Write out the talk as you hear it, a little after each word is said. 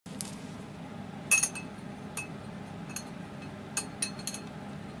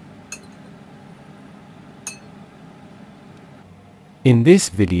In this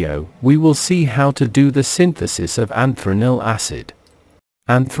video, we will see how to do the synthesis of anthranil acid.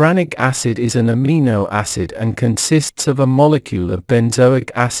 Anthranilic acid is an amino acid and consists of a molecule of benzoic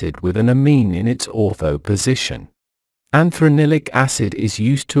acid with an amine in its ortho position. Anthranilic acid is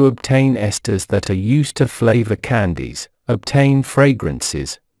used to obtain esters that are used to flavor candies, obtain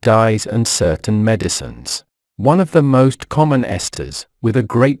fragrances, dyes and certain medicines. One of the most common esters, with a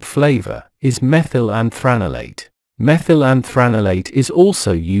great flavor, is methylanthranilate. Methylanthranilate is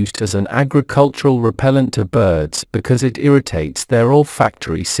also used as an agricultural repellent to birds because it irritates their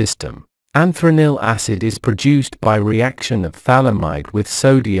olfactory system. Anthranilic acid is produced by reaction of phtalimide with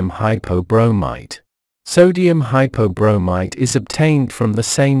sodium hypobromite. Sodium hypobromite is obtained from the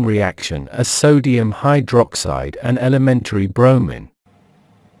same reaction as sodium hydroxide and elementary bromine.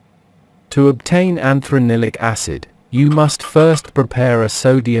 To obtain anthranilic acid, you must first prepare a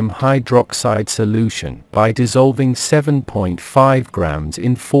sodium hydroxide solution by dissolving 7.5 grams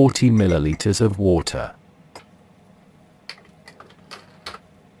in 40 milliliters of water.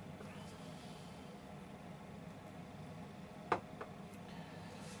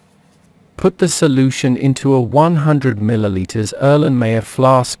 Put the solution into a 100 milliliters Erlenmeyer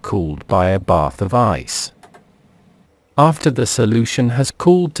flask cooled by a bath of ice. After the solution has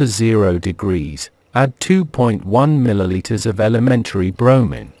cooled to 0 degrees, add 2.1 milliliters of elementary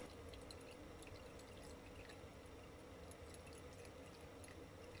bromine.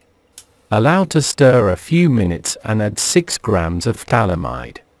 Allow to stir a few minutes and add 6 grams of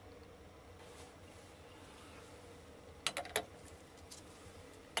phtalimide.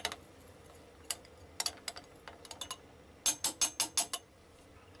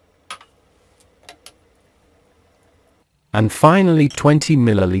 And finally 20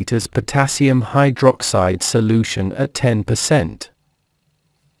 milliliters potassium hydroxide solution at 10%.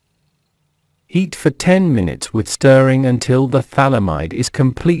 Heat for 10 minutes with stirring until the phtalimide is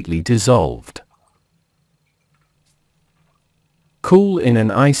completely dissolved. Cool in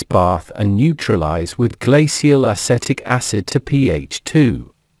an ice bath and neutralize with glacial acetic acid to pH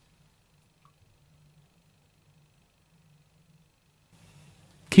 2.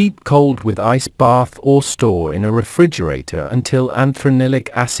 Keep cold with ice bath or store in a refrigerator until anthranilic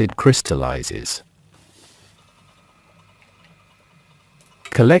acid crystallizes.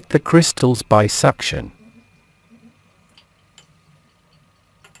 Collect the crystals by suction.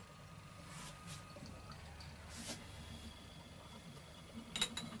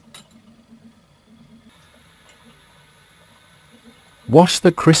 Wash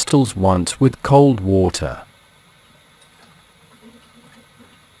the crystals once with cold water.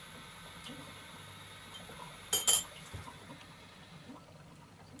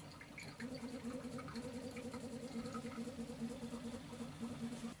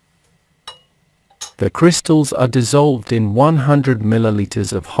 The crystals are dissolved in 100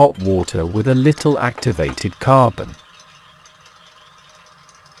 milliliters of hot water with a little activated carbon.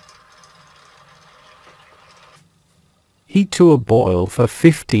 Heat to a boil for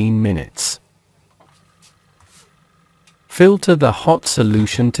 15 minutes. Filter the hot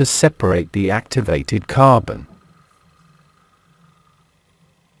solution to separate the activated carbon.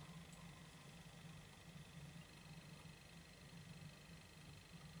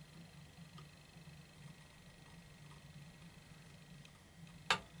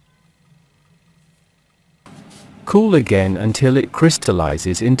 Cool again until it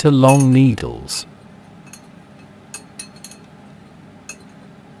crystallizes into long needles.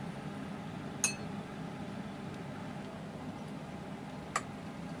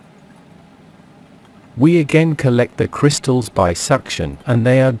 We again collect the crystals by suction and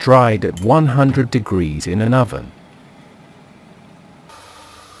they are dried at 100 degrees in an oven.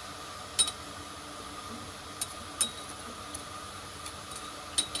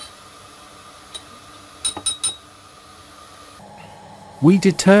 We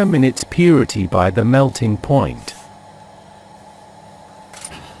determine its purity by the melting point.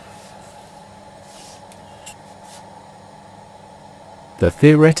 The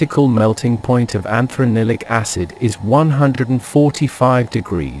theoretical melting point of anthranilic acid is 145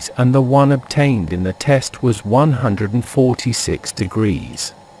 degrees and the one obtained in the test was 146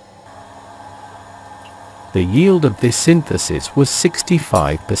 degrees. The yield of this synthesis was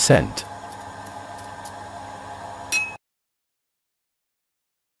 65%.